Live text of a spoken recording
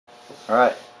All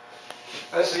right.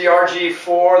 This is the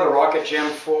RG4, the Rocket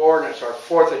Gem 4, and it's our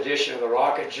 4th edition of the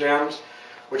Rocket Gems,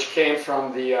 which came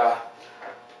from the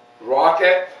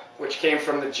Rocket, which came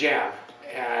from the Gem.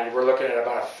 And we're looking at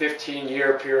about a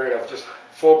 15-year period of just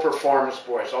full performance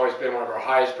board. It's always been one of our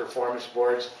highest performance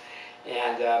boards,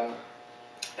 and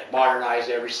modernized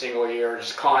every single year,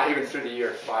 just even through the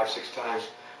year 5-6 times.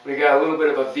 We got a little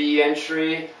bit of a V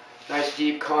entry, nice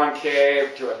deep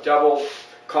concave to a double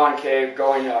concave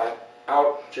going out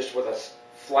just with a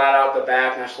flat out the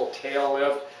back, nice little tail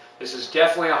lift. This is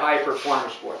definitely a high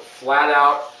performance board, flat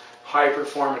out high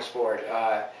performance board.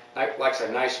 Like I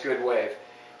said, nice good wave.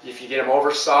 If you get them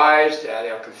oversized,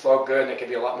 they can float good and they can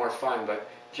be a lot more fun, but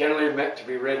generally meant to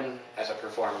be ridden as a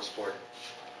performance board.